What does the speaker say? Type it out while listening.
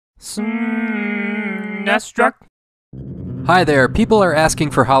SNESdrunk. Hi there, people are asking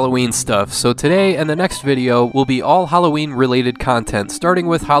for Halloween stuff, so today and the next video will be all Halloween related content, starting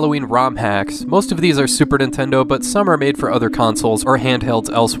with Halloween ROM hacks. Most of these are Super Nintendo, but some are made for other consoles or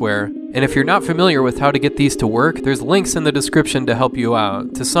handhelds elsewhere. And if you're not familiar with how to get these to work, there's links in the description to help you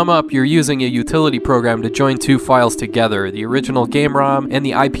out. To sum up, you're using a utility program to join two files together, the original game ROM and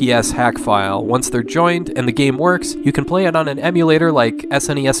the IPS hack file. Once they're joined and the game works, you can play it on an emulator like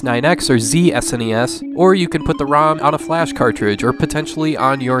SNES 9X or ZSNES, or you can put the ROM on a flash cartridge or potentially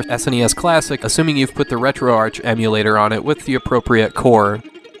on your SNES Classic, assuming you've put the RetroArch emulator on it with the appropriate core.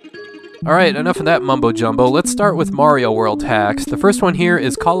 Alright, enough of that mumbo jumbo, let's start with Mario World hacks. The first one here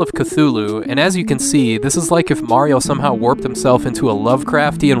is Call of Cthulhu, and as you can see, this is like if Mario somehow warped himself into a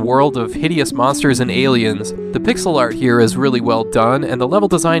Lovecraftian world of hideous monsters and aliens. The pixel art here is really well done, and the level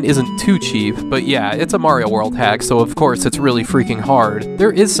design isn't too cheap, but yeah, it's a Mario World hack, so of course it's really freaking hard.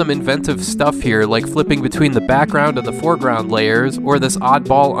 There is some inventive stuff here, like flipping between the background and the foreground layers, or this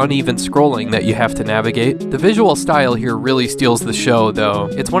oddball uneven scrolling that you have to navigate. The visual style here really steals the show, though.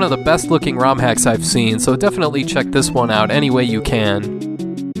 It's one of the best looking ROM hacks I've seen, so definitely check this one out any way you can.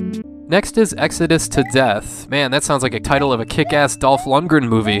 Next is Exodus to Death. Man, that sounds like a title of a kick-ass Dolph Lundgren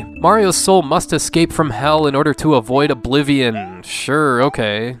movie. Mario's soul must escape from hell in order to avoid oblivion. Sure,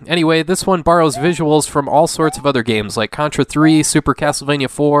 okay. Anyway, this one borrows visuals from all sorts of other games like Contra 3, Super Castlevania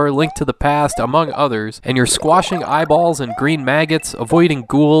 4, Link to the Past, among others, and you're squashing eyeballs and green maggots, avoiding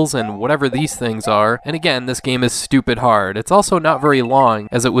ghouls and whatever these things are, and again, this game is stupid hard. It's also not very long,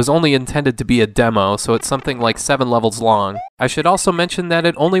 as it was only intended to be a demo, so it's something like 7 levels long. I should also mention that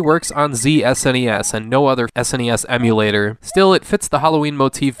it only works on ZSNES and no other SNES emulator. Still, it fits the Halloween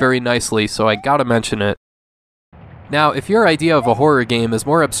motif very nicely, so I gotta mention it. Now, if your idea of a horror game is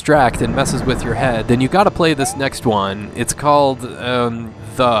more abstract and messes with your head, then you gotta play this next one. It's called,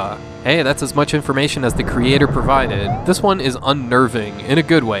 Hey, that's as much information as the creator provided. This one is unnerving, in a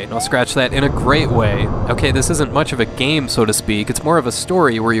good way. No, scratch that, in a great way. Okay, this isn't much of a game, so to speak. It's more of a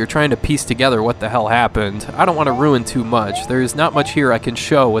story where you're trying to piece together what the hell happened. I don't want to ruin too much. There's not much here I can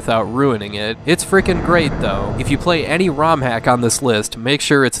show without ruining it. It's freaking great, though. If you play any ROM hack on this list, make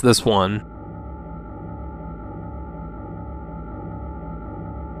sure it's this one.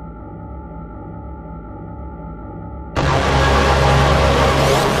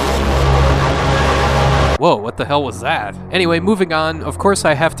 Whoa, what the hell was that? Anyway, moving on, of course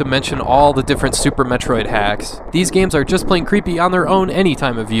I have to mention all the different Super Metroid hacks. These games are just plain creepy on their own any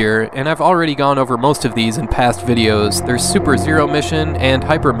time of year, and I've already gone over most of these in past videos. There's Super Zero Mission and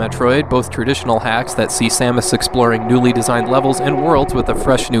Hyper Metroid, both traditional hacks that see Samus exploring newly designed levels and worlds with a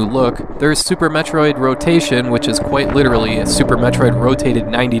fresh new look. There's Super Metroid Rotation, which is quite literally a Super Metroid rotated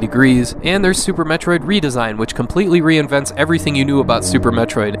 90 degrees, and there's Super Metroid Redesign, which completely reinvents everything you knew about Super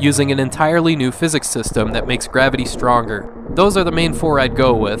Metroid, using an entirely new physics system that makes gravity stronger. Those are the main 4 I'd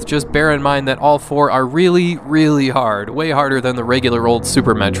go with. Just bear in mind that all 4 are really, really hard. Way harder than the regular old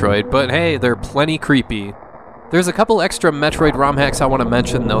Super Metroid, but hey, they're plenty creepy. There's a couple extra Metroid ROM hacks I want to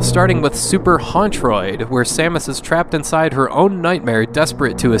mention though, starting with Super Hauntroid, where Samus is trapped inside her own nightmare,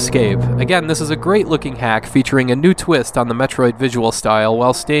 desperate to escape. Again, this is a great looking hack featuring a new twist on the Metroid visual style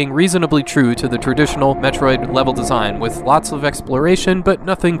while staying reasonably true to the traditional Metroid level design, with lots of exploration but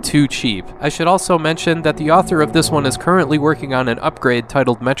nothing too cheap. I should also mention that the author of this one is currently working on an upgrade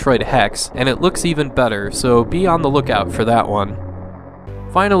titled Metroid Hex, and it looks even better, so be on the lookout for that one.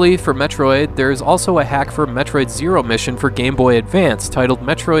 Finally, for Metroid, there's also a hack for Metroid Zero Mission for Game Boy Advance titled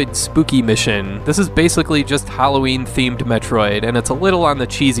Metroid Spooky Mission. This is basically just Halloween-themed Metroid, and it's a little on the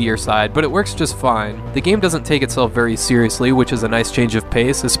cheesier side, but it works just fine. The game doesn't take itself very seriously, which is a nice change of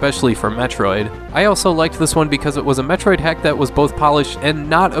pace, especially for Metroid. I also liked this one because it was a Metroid hack that was both polished and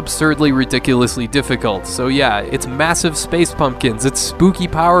not absurdly ridiculously difficult. So yeah, it's massive space pumpkins, it's spooky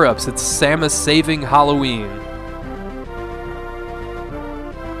power-ups, it's Samus saving Halloween.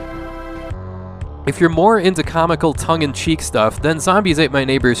 If you're more into comical tongue-in-cheek stuff, then Zombies Ate My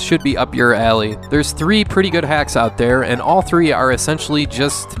Neighbors should be up your alley. There's 3 pretty good hacks out there, and all 3 are essentially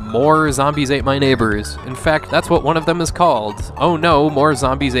just more Zombies Ate My Neighbors. In fact, that's what one of them is called. Oh no, more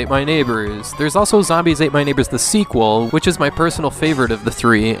Zombies Ate My Neighbors. There's also Zombies Ate My Neighbors the sequel, which is my personal favorite of the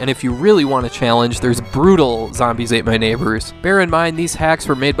 3, and if you really want a challenge, there's brutal Zombies Ate My Neighbors. Bear in mind, these hacks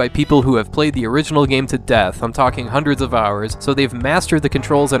were made by people who have played the original game to death. I'm talking hundreds of hours, so they've mastered the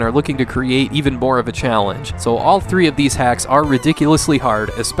controls and are looking to create even more of a challenge. So all 3 of these hacks are ridiculously hard,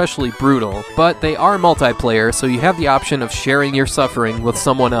 especially brutal, but they are multiplayer, so you have the option of sharing your suffering with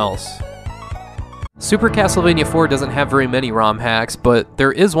someone else. Super Castlevania 4 doesn't have very many ROM hacks, but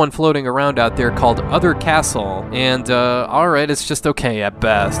there is one floating around out there called Other Castle, and alright, it's just okay at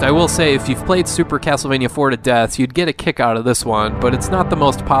best. I will say, if you've played Super Castlevania 4 to death, you'd get a kick out of this one, but it's not the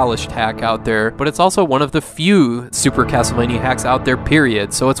most polished hack out there, but it's also one of the few Super Castlevania hacks out there,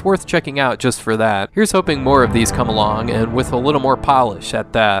 period, so it's worth checking out just for that. Here's hoping more of these come along, and with a little more polish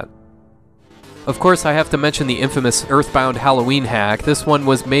at that. Of course, I have to mention the infamous Earthbound Halloween hack. This one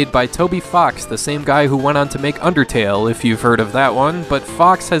was made by Toby Fox, the same guy who went on to make Undertale, if you've heard of that one, but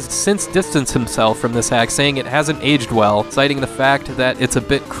Fox has since distanced himself from this hack, saying it hasn't aged well, citing the fact that it's a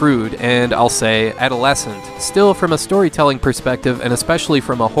bit crude, and I'll say, adolescent. Still, from a storytelling perspective, and especially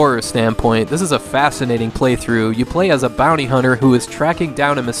from a horror standpoint, this is a fascinating playthrough. You play as a bounty hunter who is tracking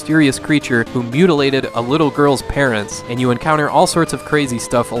down a mysterious creature who mutilated a little girl's parents, and you encounter all sorts of crazy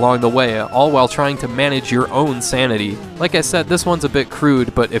stuff along the way, all while trying to manage your own sanity. Like I said, this one's a bit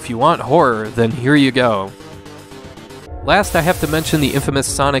crude, but if you want horror, then here you go. Last, I have to mention the infamous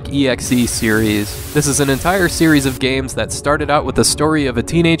Sonic EXE series. This is an entire series of games that started out with the story of a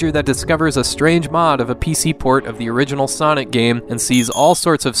teenager that discovers a strange mod of a PC port of the original Sonic game and sees all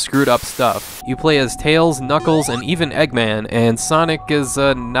sorts of screwed up stuff. You play as Tails, Knuckles, and even Eggman, and Sonic is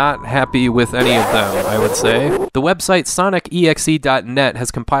not happy with any of them, I would say. The website sonicexe.net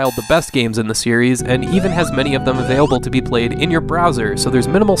has compiled the best games in the series, and even has many of them available to be played in your browser, so there's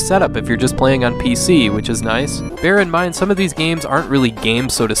minimal setup if you're just playing on PC, which is nice. Bear in mind, some of these games aren't really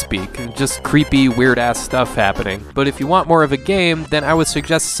games, so to speak, just creepy, weird-ass stuff happening. But if you want more of a game, then I would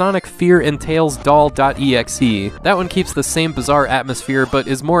suggest Sonic Fear and Tails Doll.exe. That one keeps the same bizarre atmosphere, but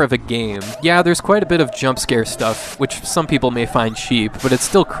is more of a game. Yeah, there's quite a bit of jump scare stuff, which some people may find cheap, but it's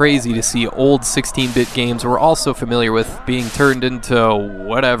still crazy to see old 16-bit games we're all so familiar with being turned into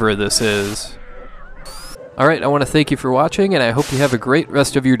whatever this is. Alright, I want to thank you for watching, and I hope you have a great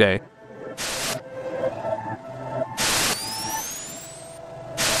rest of your day.